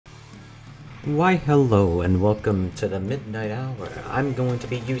Why hello and welcome to the Midnight Hour. I'm going to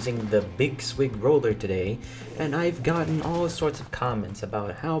be using the Big Swig roller today, and I've gotten all sorts of comments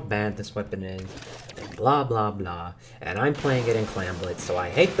about how bad this weapon is, and blah blah blah, and I'm playing it in Clamblitz, so I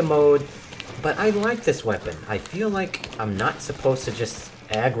hate the mode, but I like this weapon. I feel like I'm not supposed to just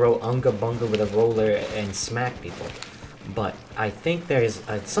aggro unga bunga with a roller and smack people, but I think there's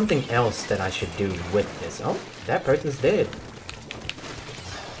something else that I should do with this. Oh, that person's dead.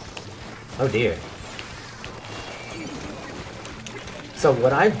 Oh dear. So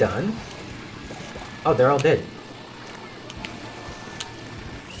what I've done... Oh, they're all dead.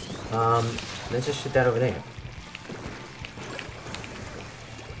 Let's just shoot that over there.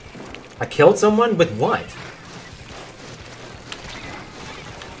 I killed someone? With what?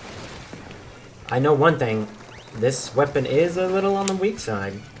 I know one thing. This weapon is a little on the weak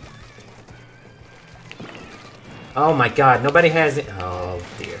side. Oh my god, nobody has it. Oh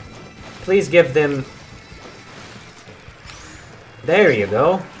dear. Please give them... There you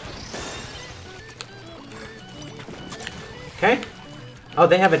go. Okay. Oh,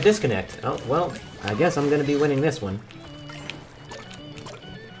 they have a disconnect. Oh, well, I guess I'm gonna be winning this one.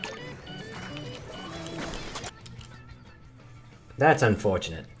 That's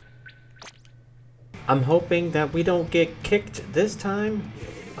unfortunate. I'm hoping that we don't get kicked this time.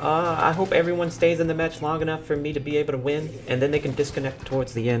 I hope everyone stays in the match long enough for me to be able to win, and then they can disconnect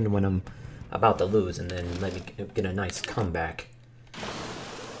towards the end when I'm about to lose, and then let me get a nice comeback.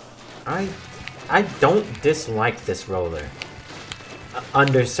 I don't dislike this roller.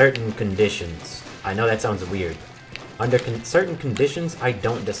 Under certain conditions. I know that sounds weird. Under certain conditions, I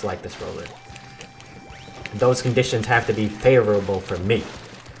don't dislike this roller. Those conditions have to be favorable for me.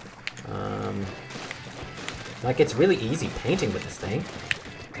 Like, it's really easy painting with this thing.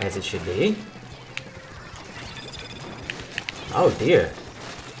 As it should be. Oh dear.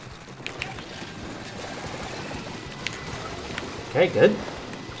 Okay, good.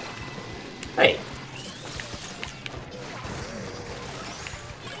 Hey.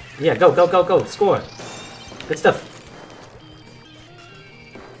 Yeah, go, go, go, go. Score. Good stuff.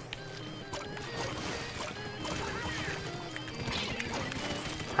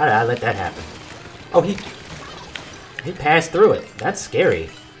 How did I let that happen? Oh, he passed through it. That's scary.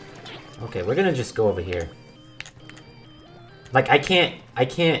 Okay, we're gonna just go over here. Like, I can't,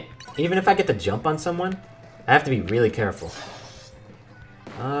 even if I get the jump on someone, I have to be really careful.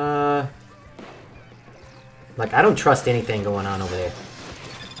 Like, I don't trust anything going on over there.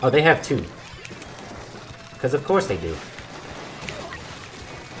 Oh, they have two. Because of course they do.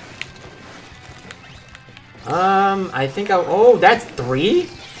 I think oh, that's three?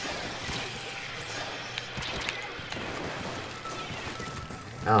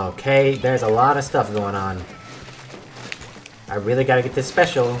 Okay, there's a lot of stuff going on. I really gotta get this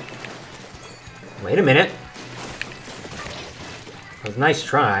special. Wait a minute. That was a nice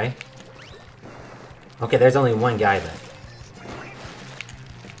try. Okay, there's only one guy left.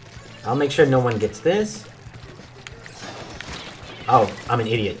 I'll make sure no one gets this. Oh, I'm an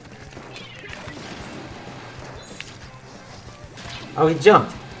idiot. Oh, he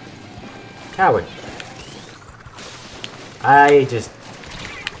jumped. Coward. I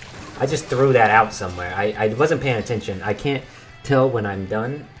just threw that out somewhere. I wasn't paying attention. I can't tell when I'm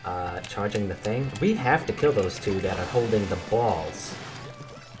done charging the thing. We have to kill those two that are holding the balls.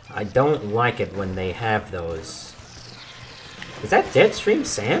 I don't like it when they have those. Is that Deadstream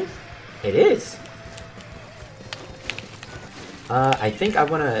Sam? It is. I think I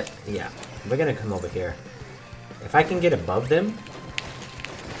wanna... Yeah, we're gonna come over here. If I can get above them...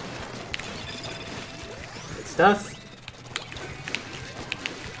 Good stuff.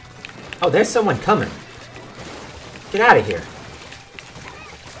 Oh, there's someone coming. Get out of here.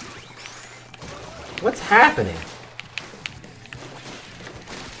 What's happening?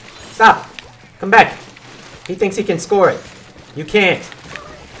 Stop. Come back. He thinks he can score it. You can't.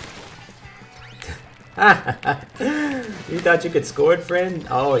 You thought you could score it, friend?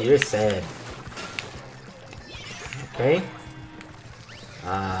 Oh, you're sad. Okay.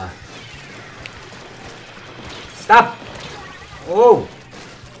 Stop. Oh.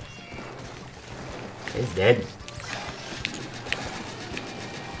 He's dead.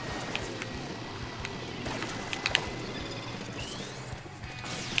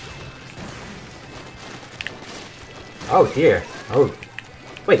 Oh dear. Oh.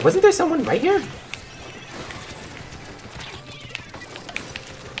 Wait, wasn't there someone right here?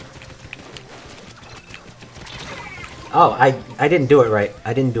 Oh, I didn't do it right.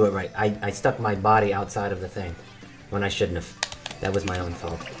 I didn't do it right. I stuck my body outside of the thing when I shouldn't have. That was my own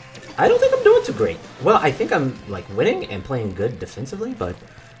fault. I don't think I'm doing too great. Well, I think I'm, like, winning and playing good defensively, but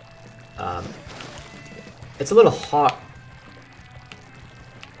It's a little hot.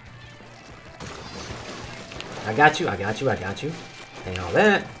 I got you, I got you, I got you. And all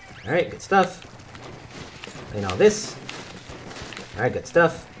that. Alright, good stuff. And all this. Alright, good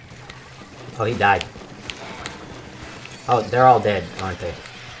stuff. Oh, he died. Oh, they're all dead, aren't they?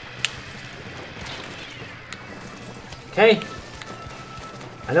 Okay.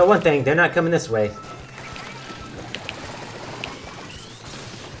 I know one thing, they're not coming this way.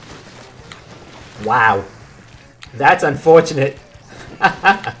 Wow. That's unfortunate.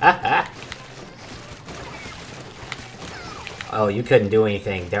 Oh, you couldn't do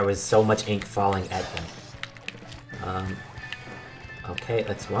anything. There was so much ink falling at them. Okay,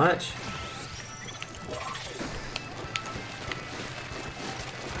 let's watch.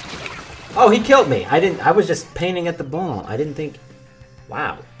 Oh, he killed me. I was just painting at the ball. I didn't think.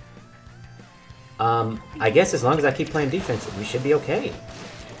 Wow. I guess as long as I keep playing defensive, we should be okay.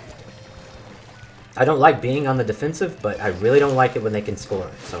 I don't like being on the defensive, but I really don't like it when they can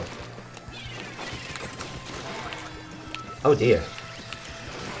score, so. Oh dear.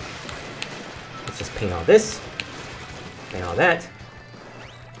 Let's just paint all this. Paint all that.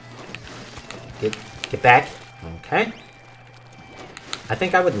 Get back. Okay. I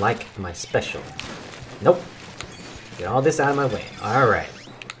think I would like my special. Nope. Get all this out of my way. Alright.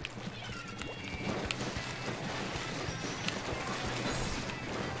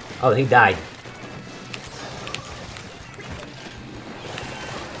 Oh, he died.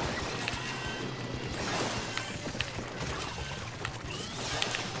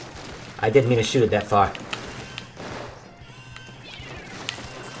 I didn't mean to shoot it that far.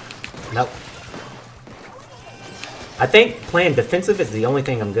 Nope. I think playing defensive is the only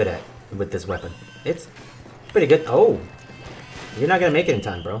thing I'm good at with this weapon. It's pretty good. Oh! You're not gonna make it in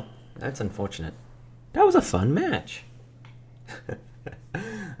time, bro. That's unfortunate. That was a fun match.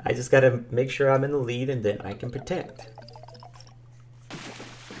 I just gotta make sure I'm in the lead and then I can protect.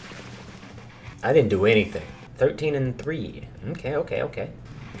 I didn't do anything. 13-3. Okay, okay, okay.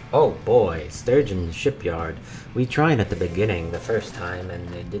 Oh boy, Sturgeon Shipyard. We tried at the beginning the first time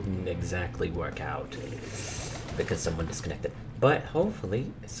and it didn't exactly work out because someone disconnected. But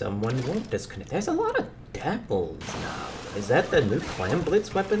hopefully someone won't disconnect. There's a lot of dapples now. Is that the new Clam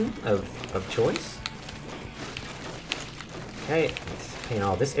Blitz weapon of choice? Okay, let's paint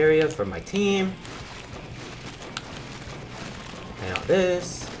all this area for my team. Paint all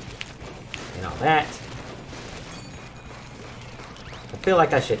this. Paint all that. I feel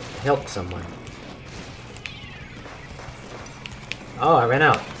like I should help someone. Oh, I ran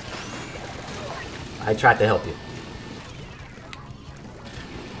out. I tried to help you.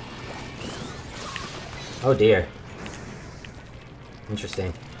 Oh dear.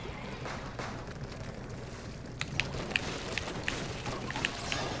 Interesting.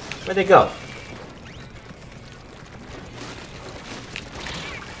 Where'd they go?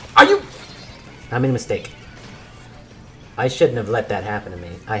 Are you? I made a mistake. I shouldn't have let that happen to me.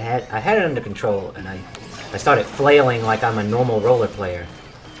 I had it under control, and I started flailing like I'm a normal roller player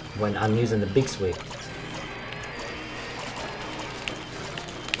when I'm using the big swig.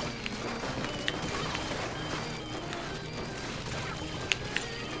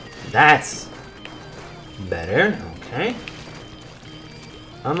 That's better. Okay.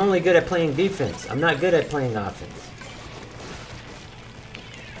 I'm only good at playing defense. I'm not good at playing offense.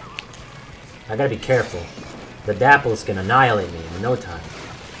 I gotta be careful. The dapples can annihilate me in no time.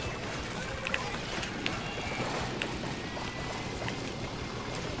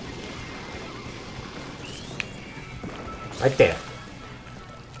 Right there.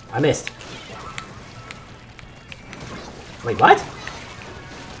 I missed. Wait, what?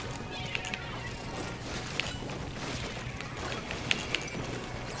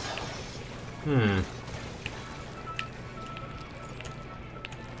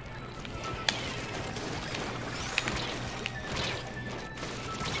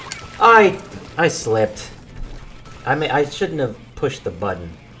 I slipped. I shouldn't have pushed the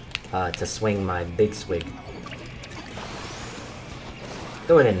button to swing my big swig.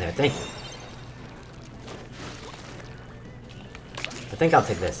 Throw it in there, thank you. I think I'll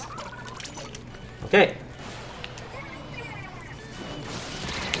take this. Okay.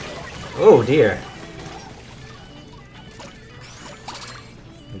 Oh dear.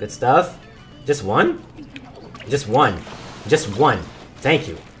 Good stuff. Just one? Just one. Just one. Thank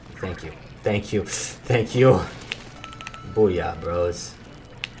you. Thank you. Thank you. Thank you. Booyah, bros.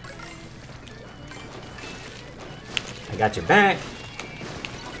 I got your back.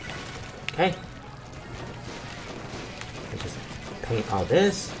 Okay. Let's just paint all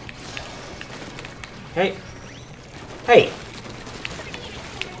this. Okay. Hey!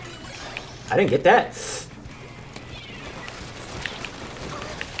 I didn't get that.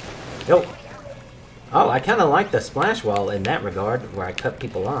 Yo. Oh, I kind of like the splash wall in that regard, where I cut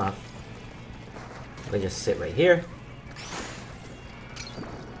people off. Let me just sit right here.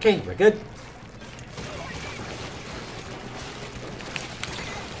 Okay, we're good.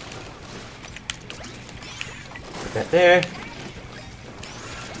 Put that there.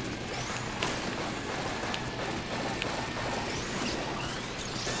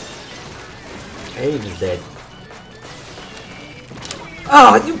 Hey, he's dead.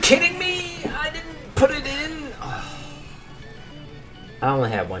 Oh, are you kidding me? I didn't put it in. Oh. I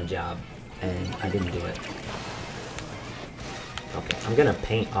only had one job, and I didn't do it. Okay, I'm gonna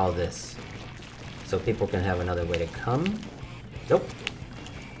paint all this so people can have another way to come. Nope.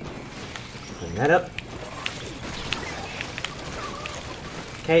 Clean that up.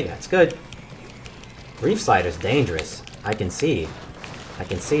 Okay, that's good. Reef Slider's dangerous. I can see. I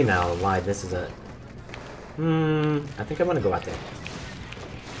can see now why this is a... I think I want to go out there.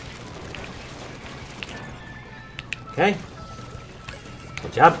 Okay.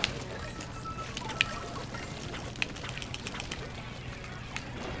 Good job.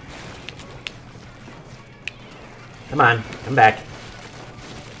 Come on, come back.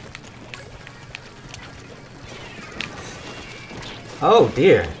 Oh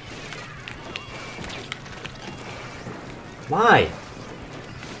dear. Why?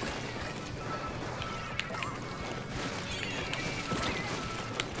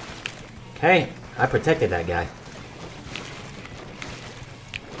 Okay, I protected that guy.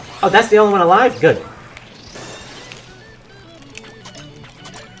 Oh, that's the only one alive? Good.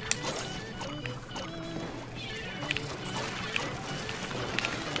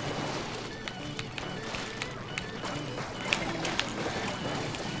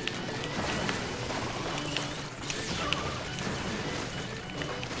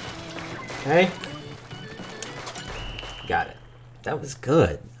 Okay. Got it. That was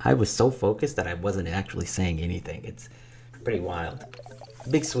good. I was so focused that I wasn't actually saying anything. It's pretty wild.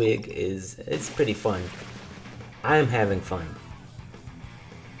 Big Swig it's pretty fun. I am having fun.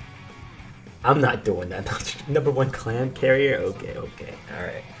 I'm not doing that. #1 clan carrier? Okay, okay.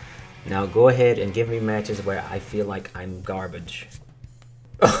 Alright. Now go ahead and give me matches where I feel like I'm garbage.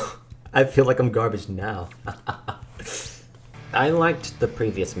 I feel like I'm garbage now. I liked the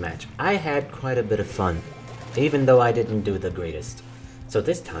previous match. I had quite a bit of fun, even though I didn't do the greatest. So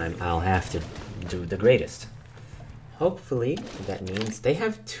this time, I'll have to do the greatest. Hopefully, that means they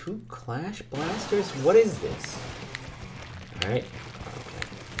have 2 Clash Blasters? What is this? Alright.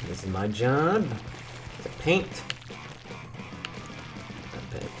 Okay. This is my job. To paint.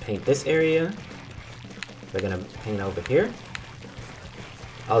 Paint this area. They're gonna paint over here.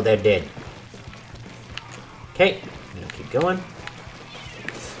 Oh, they're dead. Okay. I'm gonna keep going.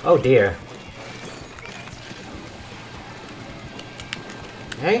 Oh dear.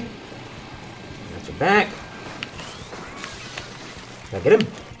 Okay. Got your back. Did I get him?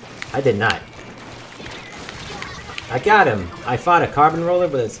 I did not. I got him. I fought a carbon roller,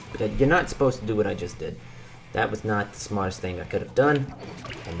 but you're not supposed to do what I just did. That was not the smartest thing I could have done,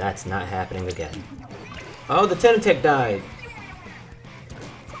 and that's not happening again. Oh, the Tenatech died.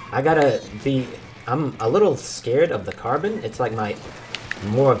 I gotta be... I'm a little scared of the carbon. It's like my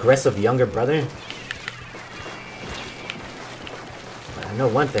more aggressive younger brother. But I know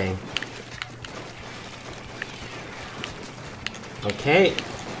one thing. Okay.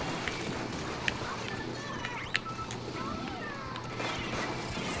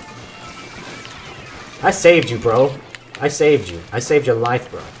 I saved you, bro. I saved you. I saved your life,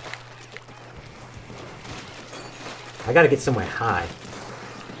 bro. I gotta get somewhere high.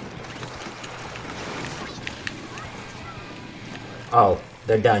 Oh,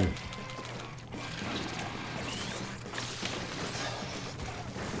 they're done.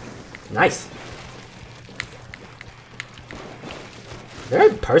 Nice. Is there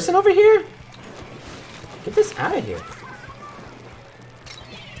a person over here? Get this out of here.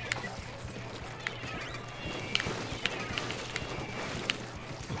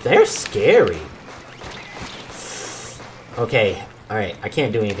 They're scary. Okay, alright, I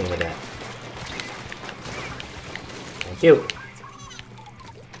can't do anything with that. Thank you.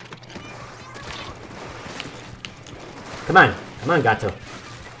 Come on, Gato.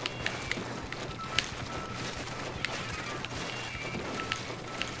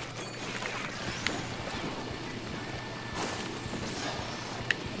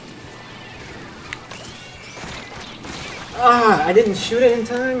 Ah, I didn't shoot it in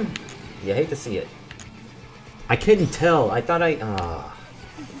time. You hate to see it. I couldn't tell. I thought I... Ah.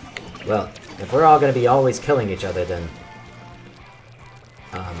 Well, if we're all gonna be always killing each other, then...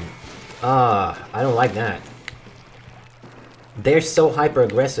 I don't like that. They're so hyper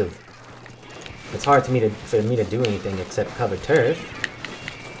aggressive. It's hard for me to do anything except cover turf.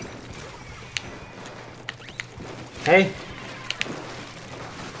 Hey,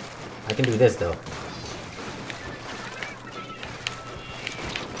 I can do this though.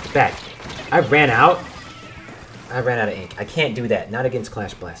 Back. I ran out of ink. I can't do that. Not against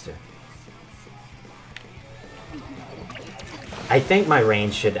Clash Blaster. I think my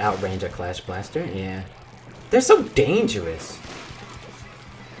range should outrange a Clash Blaster. Yeah. They're so dangerous.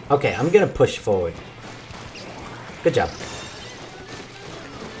 Okay, I'm gonna push forward. Good job.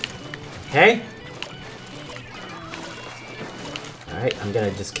 Okay. Alright, I'm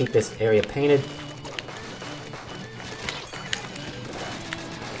gonna just keep this area painted.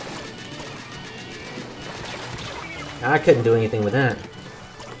 I couldn't do anything with that.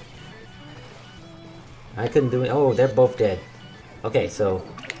 I couldn't do it. Oh, they're both dead. Okay, so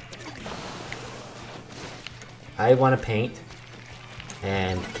I want to paint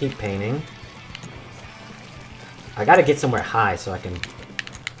and keep painting. I gotta get somewhere high so I can...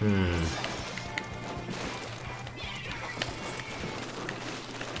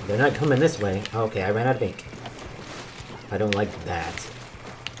 They're not coming this way. Okay, I ran out of ink. I don't like that.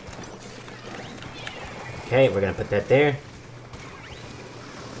 Okay, we're gonna put that there.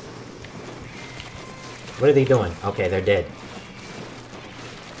 What are they doing? Okay, they're dead.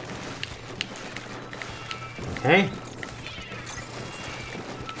 Okay.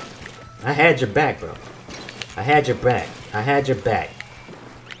 I had your back, bro. I had your back. I had your back.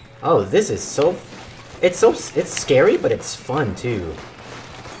 Oh, this is so... It's scary, but it's fun, too.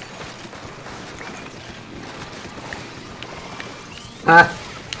 Ah!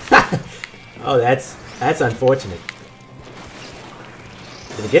 Oh, that's unfortunate.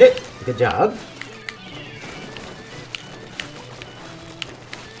 Did we get it? Good job.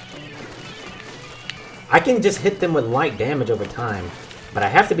 I can just hit them with light damage over time, but I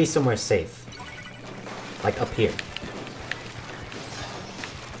have to be somewhere safe. Like up here.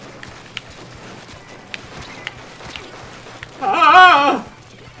 Ah!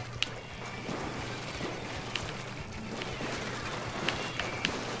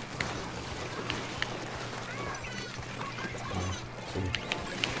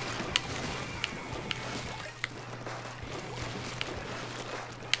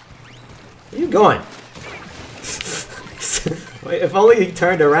 Where are you going? If only he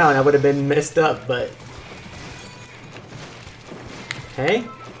turned around, I would have been messed up, but... Okay.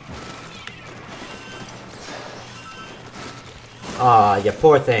 Aw, you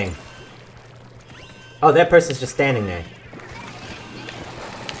poor thing. Oh, that person's just standing there.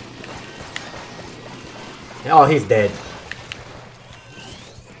 Oh, he's dead.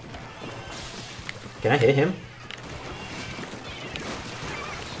 Can I hit him?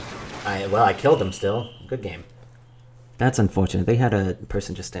 Well, I killed him still. Good game. That's unfortunate. They had a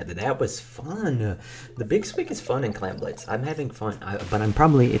person just stand there. That was fun. The Big Swig is fun in Clan Blitz. I'm having fun, but I'm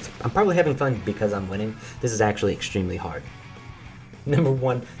probably having fun because I'm winning. This is actually extremely hard.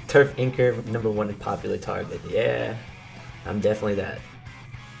 #1 Turf Inker, #1 popular target. Yeah, I'm definitely that.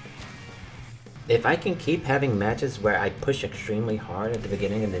 If I can keep having matches where I push extremely hard at the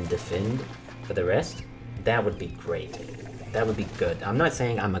beginning and then defend for the rest, that would be great. That would be good. I'm not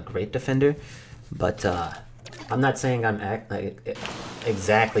saying I'm a great defender, but I'm not saying I'm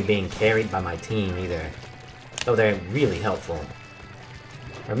exactly being carried by my team either. Though they're really helpful.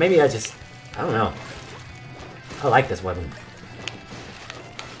 Or maybe I don't know. I like this weapon.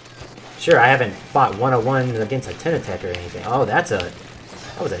 Sure, I haven't fought 101 against a 10 attack or anything. Oh, that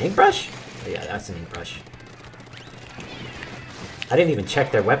was an ink brush? Oh, yeah, that's an ink brush. I didn't even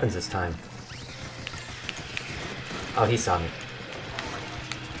check their weapons this time. Oh, he saw me.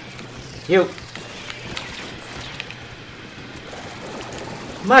 You!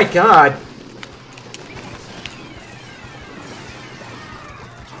 My god!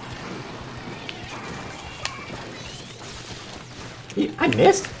 I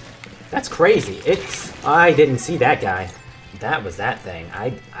missed? That's crazy. I didn't see that guy. That was that thing.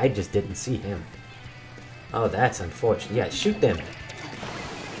 I just didn't see him. Oh, that's unfortunate. Yeah, shoot them.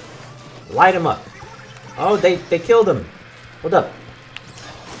 Light them up. Oh, they killed him. Hold up.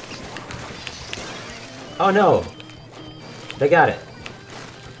 Oh no. They got it.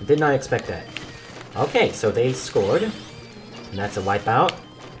 Did not expect that. Okay, so they scored. And that's a wipeout.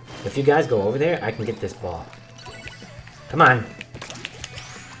 If you guys go over there, I can get this ball. Come on.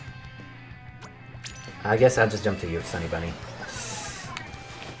 I guess I'll just jump to you, Sunny Bunny.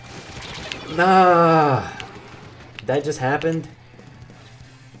 Nah. That just happened?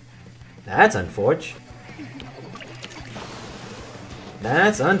 That's unfortunate.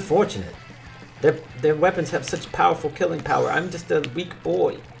 That's unfortunate. Their weapons have such powerful killing power. I'm just a weak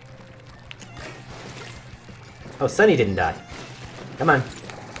boy. Oh, Sunny didn't die. Come on.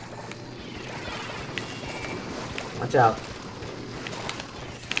 Watch out.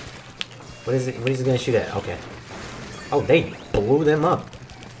 What is it? What is he gonna shoot at? Okay. Oh, they blew them up.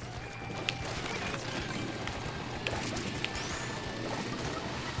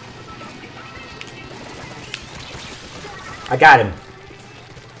 I got him.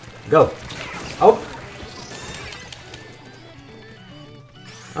 Go. Oh.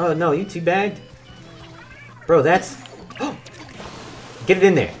 Oh no, you teabagged? Bro, that's... Oh. Get it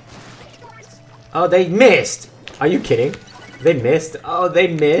in there. Oh, they missed. Are you kidding? They missed? Oh, they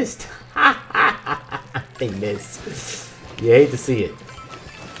missed. They missed. You hate to see it.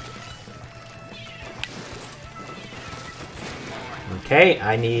 Okay,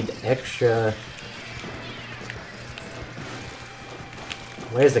 I need extra...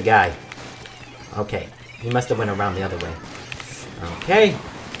 Where's the guy? Okay, he must have went around the other way. Okay.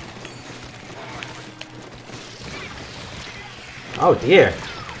 Oh dear.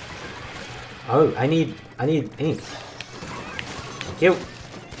 Oh, I need ink. Thank you.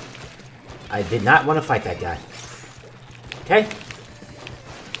 I did not want to fight that guy. Okay.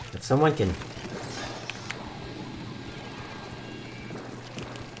 If someone can...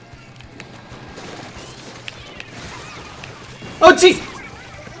 Oh jeez!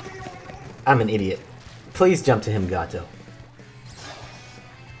 I'm an idiot. Please jump to him, Gato.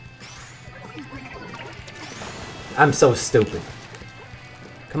 I'm so stupid.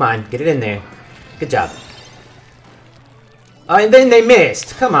 Come on, get it in there. Good job. Oh, and then they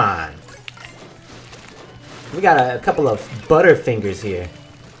missed. Come on. We got a couple of butterfingers here.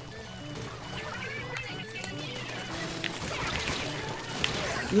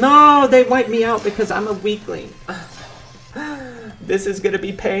 No, they wiped me out because I'm a weakling. This is gonna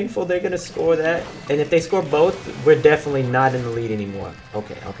be painful. They're gonna score that. And if they score both, we're definitely not in the lead anymore.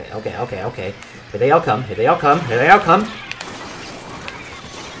 Okay. Here they all come. Here they all come. Here they all come.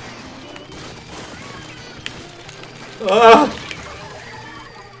 Oh!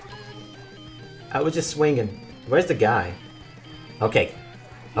 I was just swinging. Where's the guy? Okay.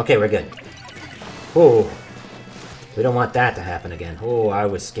 Okay, we're good. Oh. We don't want that to happen again. Oh, I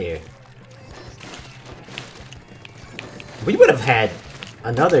was scared. We would have had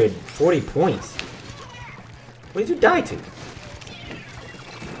another 40 points. What did you die to?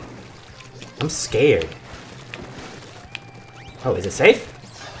 I'm scared. Oh, is it safe?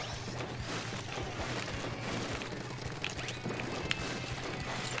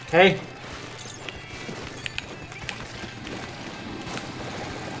 Okay.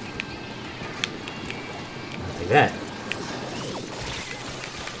 I'll take that.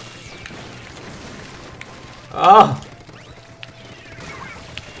 Oh!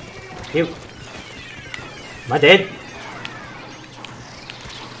 You. Am I dead?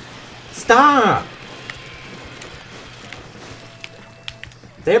 Stop!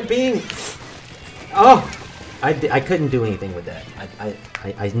 They're being... Oh! I couldn't do anything with that.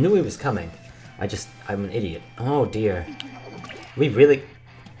 I knew he was coming. I'm an idiot. Oh dear. We really...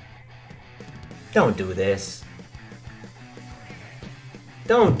 Don't do this.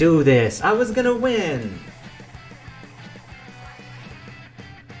 Don't do this. I was gonna win.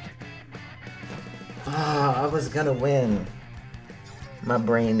 Ah, I was gonna win. My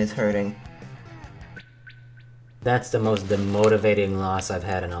brain is hurting. That's the most demotivating loss I've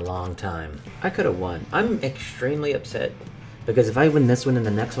had in a long time. I could have won. I'm extremely upset. Because if I win this one and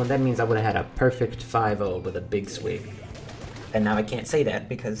the next one, that means I would have had a perfect 5-0 with a big swig. And now I can't say that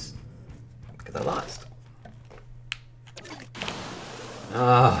because I lost.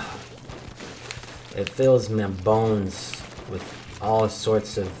 Ah, it fills my bones with all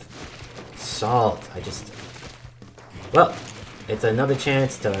sorts of salt. Well, it's another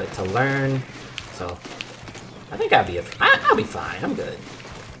chance to learn. So I think I'll be fine. I'm good.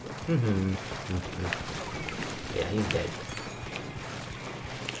 Yeah, he's dead.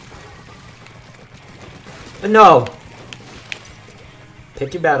 No!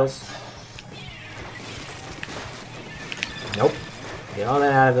 Pick your battles. Nope. Get all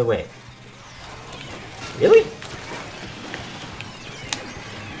that out of the way. Really?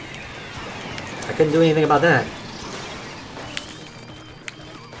 I couldn't do anything about that.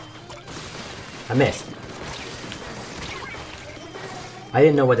 I missed. I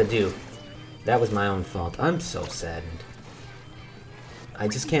didn't know what to do. That was my own fault. I'm so saddened. I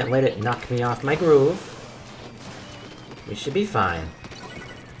just can't let it knock me off my groove. We should be fine.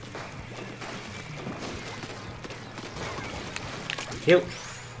 Cute.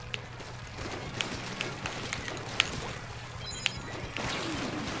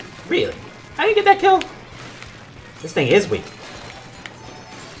 Really? How do you get that kill? This thing is weak.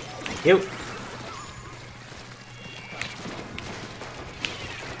 You.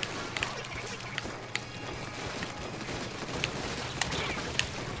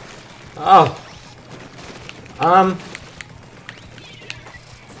 Oh.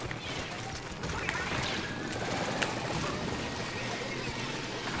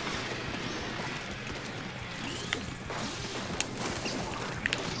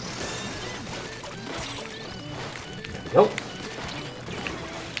 Nope.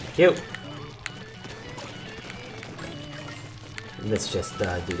 Cute. Let's just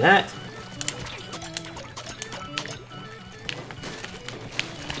do that.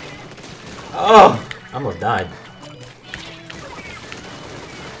 Oh! I almost died.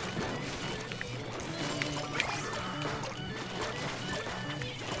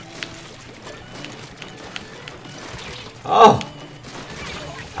 Oh!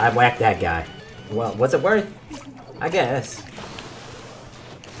 I whacked that guy. Well, what's it worth? I guess.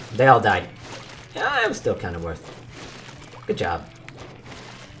 They all died. Yeah, it was still kind of worth. Good job.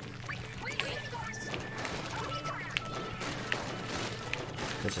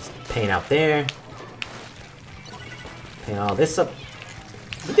 Let's just paint out there. Paint all this up.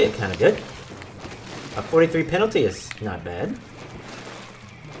 We did kind of good. A 43 penalty is not bad.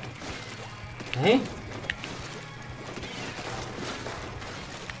 Okay.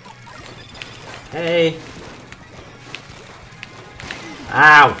 Hey.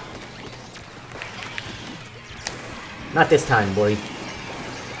 Ow! Not this time, boy.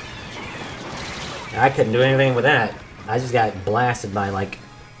 I couldn't do anything with that. I just got blasted by, like,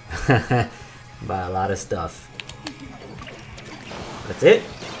 by a lot of stuff. That's it?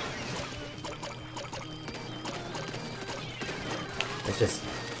 Let's just...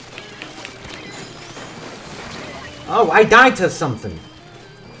 Oh, I died to something!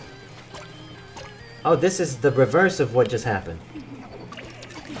 Oh, this is the reverse of what just happened.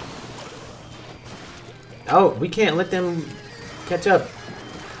 Oh, we can't let them catch up.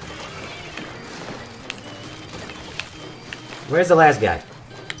 Where's the last guy?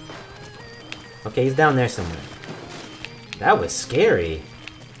 Okay, he's down there somewhere. That was scary.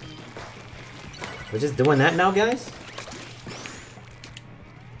 We're just doing that now, guys?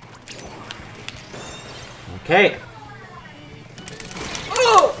 Okay.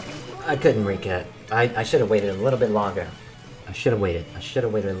 Oh! I couldn't recap. I should have waited a little bit longer. I should have waited. I should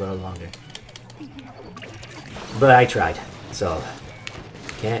have waited a little longer. But I tried, so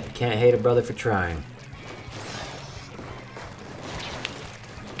can't hate a brother for trying.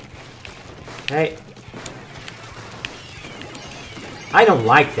 Hey, I don't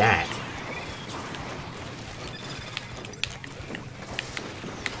like that.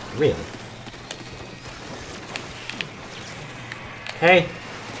 Really? Hey.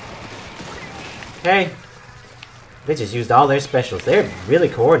 Hey. They just used all their specials. They're really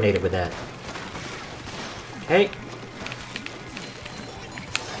coordinated with that. Hey.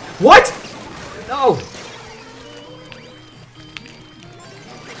 What? No.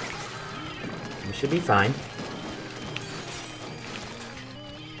 We should be fine.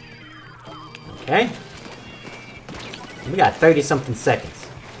 Okay. We got 30-something seconds.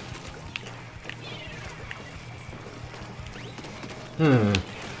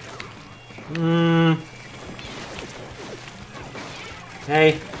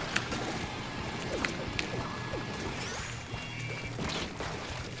 Hey.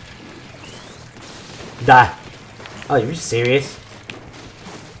 Die. Oh, you're serious?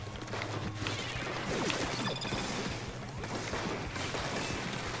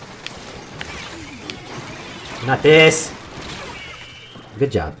 Not this.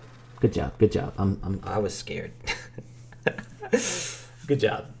 Good job. Good job. Good job. I was scared. Good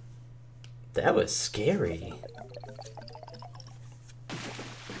job. That was scary.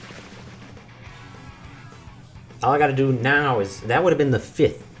 All I gotta do now is... That would have been the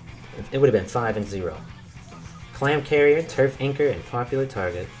 5th. It would have been 5 and 0. Clam carrier, turf anchor, and popular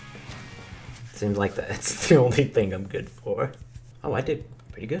target. Seems like that's the only thing I'm good for. Oh, I did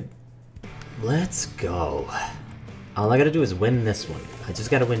pretty good. Let's go. All I gotta do is win this one. I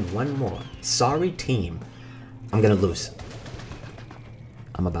just gotta win one more. Sorry, team. I'm gonna lose.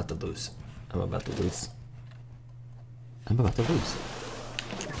 I'm about to lose. I'm about to lose. I'm about to lose.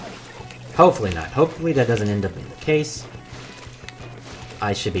 Hopefully not. Hopefully that doesn't end up being the case.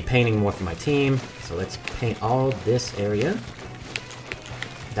 I should be painting more for my team, so let's paint all this area.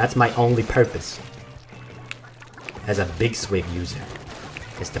 That's my only purpose as a big Swig user,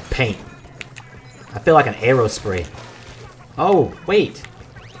 is to paint. I feel like an arrow spray. Oh, wait.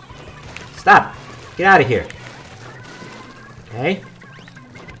 Stop. Get out of here. Okay.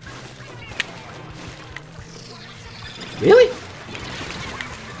 Really?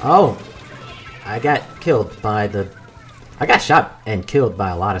 Oh. I got killed by the... I got shot and killed by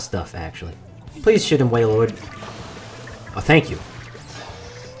a lot of stuff, actually. Please shoot him, Waylord. Oh, thank you.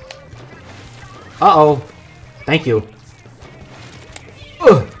 Uh-oh. Thank you.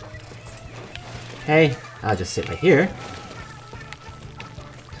 Ugh. Hey, I'll just sit right here.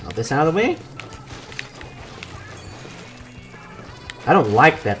 All this out of the way. I don't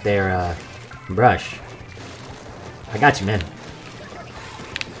like that they're, brush. I got you, man.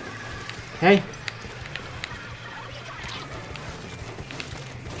 Hey.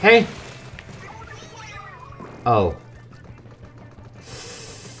 Hey. Oh.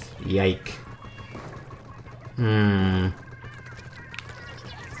 Yike.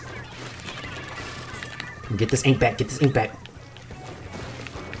 Get this ink back, get this ink back.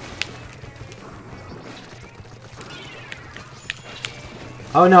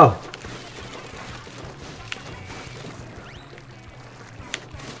 Oh no.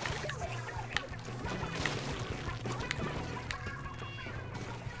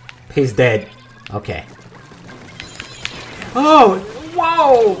 He's dead. Okay. Oh!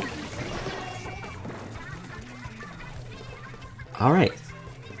 Whoa! Alright.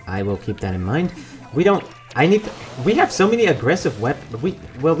 I will keep that in mind. We don't... I need... We have so many aggressive weapons.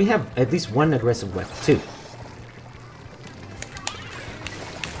 We have at least one aggressive weapon, too.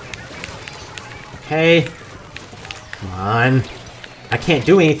 Hey. Come on. I can't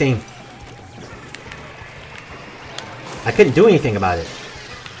do anything. I couldn't do anything about it.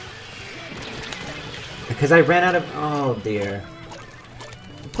 Because I ran out of... Oh, dear.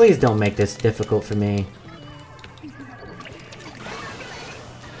 Please don't make this difficult for me.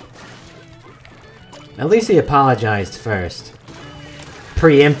 At least he apologized first.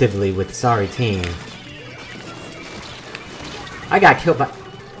 Preemptively with sorry team. I got killed by...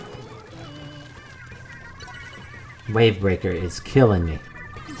 Wavebreaker is killing me.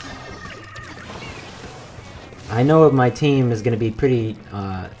 I know my team is going to be pretty...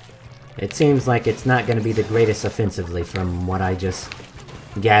 It seems like it's not going to be the greatest offensively from what I just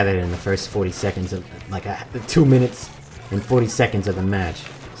gathered in the first 40 seconds of... Like, 2 minutes and 40 seconds of the match.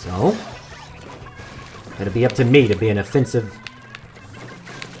 So... It'll be up to me to be an offensive...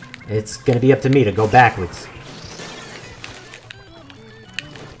 It's gonna be up to me to go backwards.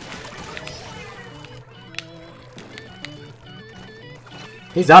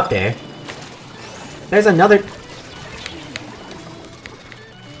 He's up there. There's another...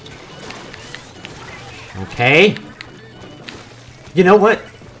 Okay. You know what?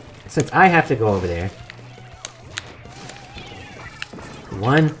 Since I have to go over there.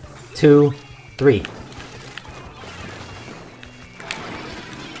 1, 2, 3.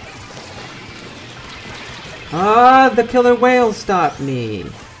 Ah, the killer whale stopped me.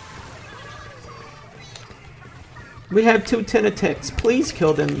 We have 2 Tenatechs. Please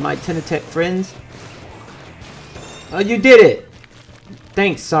kill them, my Tenatech friends. Oh, you did it!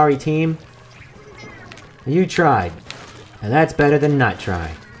 Thanks, sorry team. You tried. And that's better than not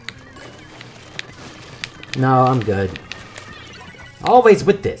trying. No, I'm good. Always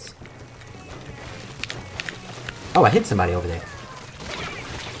with this. Oh, I hit somebody over there.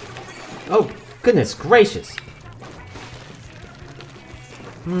 Oh, goodness gracious.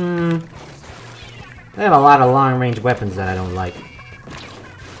 They have a lot of long-range weapons that I don't like.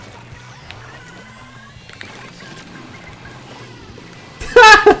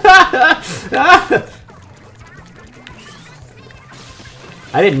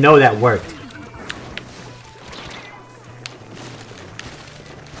 I didn't know that worked.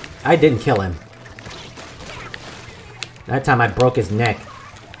 I didn't kill him. That time I broke his neck.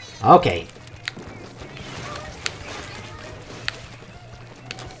 Okay.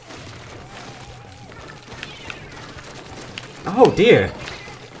 Oh dear.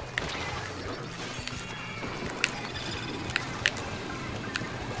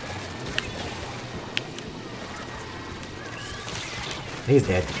 He's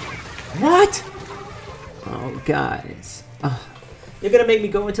dead. What? Oh, guys. You're gonna make me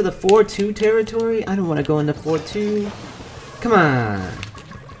go into the 4-2 territory? I don't want to go into 4-2. Come on.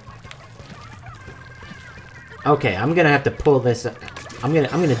 Okay, I'm gonna have to pull this. I'm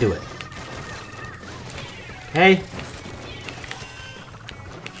gonna do it. Hey.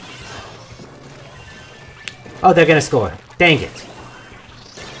 Oh, they're gonna score. Dang it.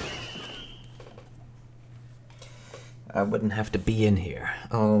 I wouldn't have to be in here.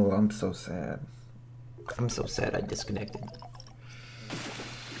 Oh, I'm so sad. I'm so sad I disconnected.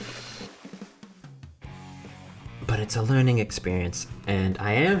 But it's a learning experience, and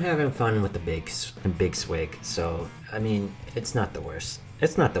I am having fun with the big Swig, so, I mean, it's not the worst.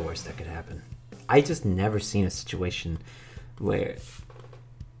 It's not the worst that could happen. I just never seen a situation where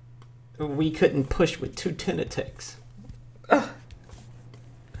we couldn't push with 2 10 Ugh.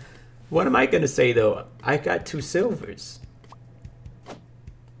 What am I gonna say though? I got 2 silvers.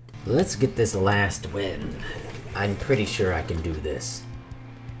 Let's get this last win. I'm pretty sure I can do this.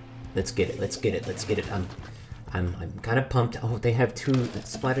 Let's get it. Let's get it. Let's get it. I'm kind of pumped. Oh, they have 2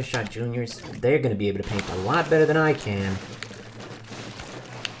 Splattershot Juniors. They're gonna be able to paint a lot better than I can.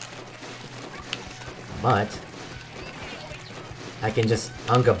 But I can just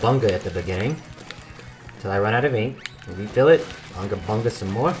Unga Bunga at the beginning till I run out of ink. Refill it. Unga Bunga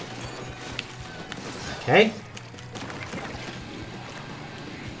some more. Okay.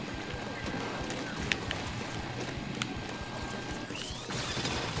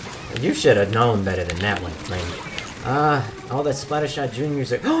 You should have known better than that one, Flame. All the Splattershot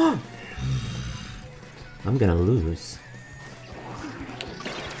Juniors are... I'm gonna lose.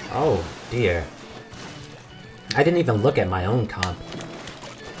 Oh, dear. I didn't even look at my own comp.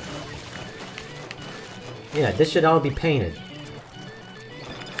 Yeah, this should all be painted.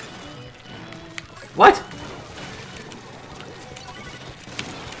 What?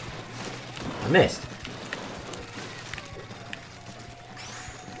 I missed.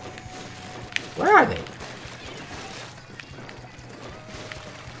 Where are they?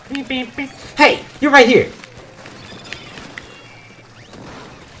 Beep, beep, beep. Hey! You're right here!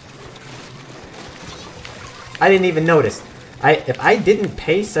 I didn't even notice. If I didn't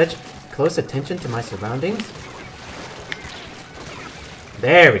pay such close attention to my surroundings...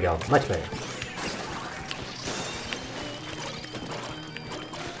 There we go. Much better.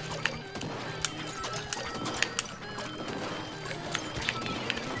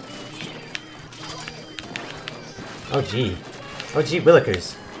 Oh gee. Oh gee,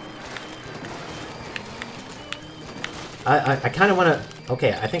 Willikers. I kind of want to...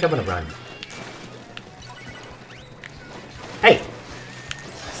 Okay, I think I'm going to run. Hey!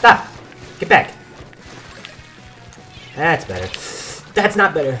 Stop! Get back! That's better. That's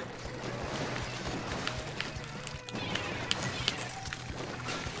not better.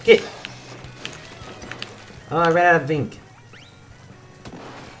 Get! Oh, I ran out of ink.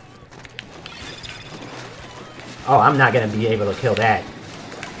 Oh, I'm not gonna be able to kill that.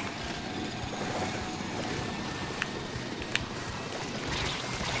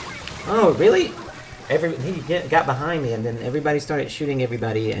 Oh, really? He got behind me, and then everybody started shooting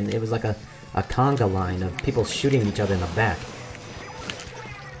everybody, and it was like a conga line of people shooting each other in the back.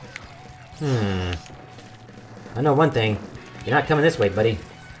 I know one thing. You're not coming this way, buddy.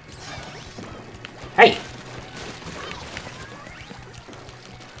 Hey!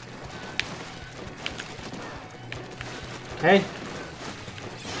 Hey!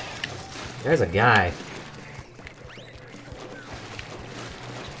 There's a guy.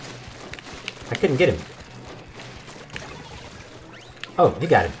 I couldn't get him. Oh, you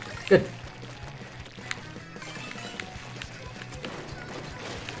got him. Good.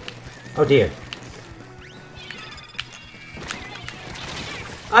 Oh dear.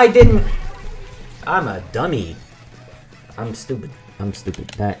 I didn't... I'm a dummy. I'm stupid. I'm stupid.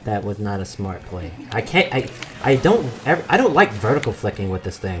 That was not a smart play. I can't... I don't like vertical flicking with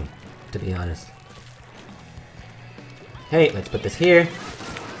this thing, to be honest. Hey, let's put this here.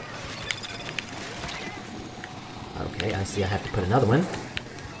 Okay, I see I have to put another one.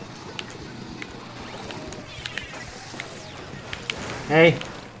 Hey.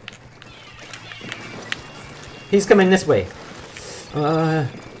 He's coming this way. Ow.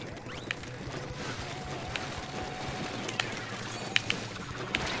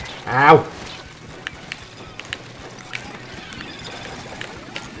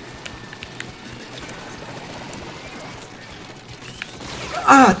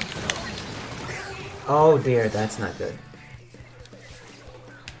 Ah! Oh dear, that's not good.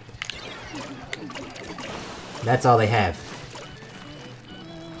 That's all they have.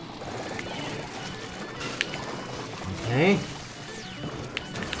 Okay.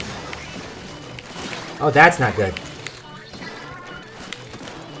 Oh, that's not good.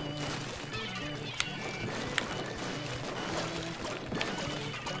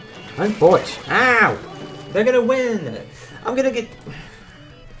 Unfortunate. Ow! They're gonna win! I'm gonna get...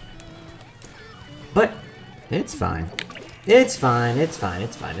 But, it's fine. It's fine, it's fine,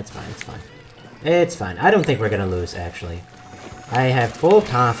 it's fine, it's fine, it's fine. It's fine. I don't think we're gonna lose, actually. I have full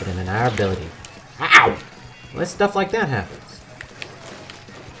confidence in our ability. Ow! When stuff like that happens.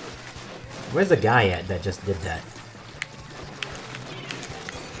 Where's the guy at that just did that?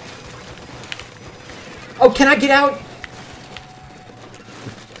 Oh, can I get out?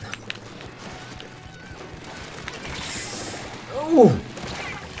 Ooh!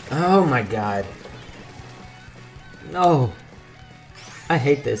 Oh my god. No. I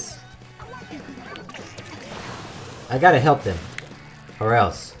hate this. I gotta help them. Or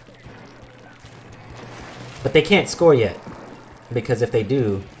else. But they can't score yet. Because if they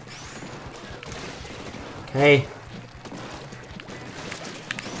do... Okay.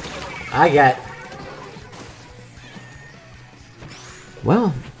 I got...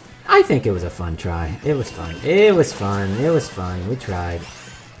 Well, I think it was a fun try. It was fun. It was fun. It was fun. We tried.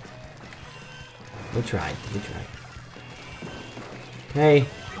 We tried. We tried. Okay.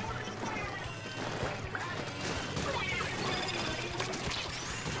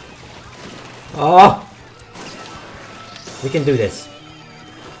 Oh! We can do this.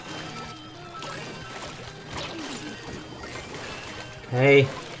 Hey.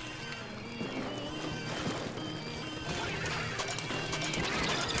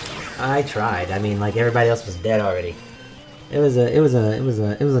 I tried. I mean, like everybody else was dead already. It was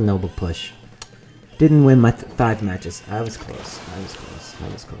a noble push. Didn't win my 5 matches. I was close. I was close. I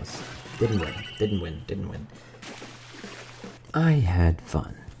was close. Didn't win. Didn't win. Didn't win. I had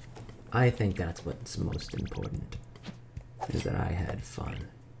fun. I think that's what's most important. Is that I had fun.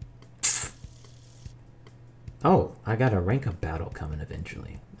 Oh, I got a rank up battle coming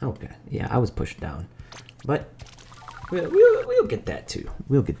eventually. Okay, yeah, I was pushed down. But we'll get that too.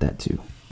 We'll get that too.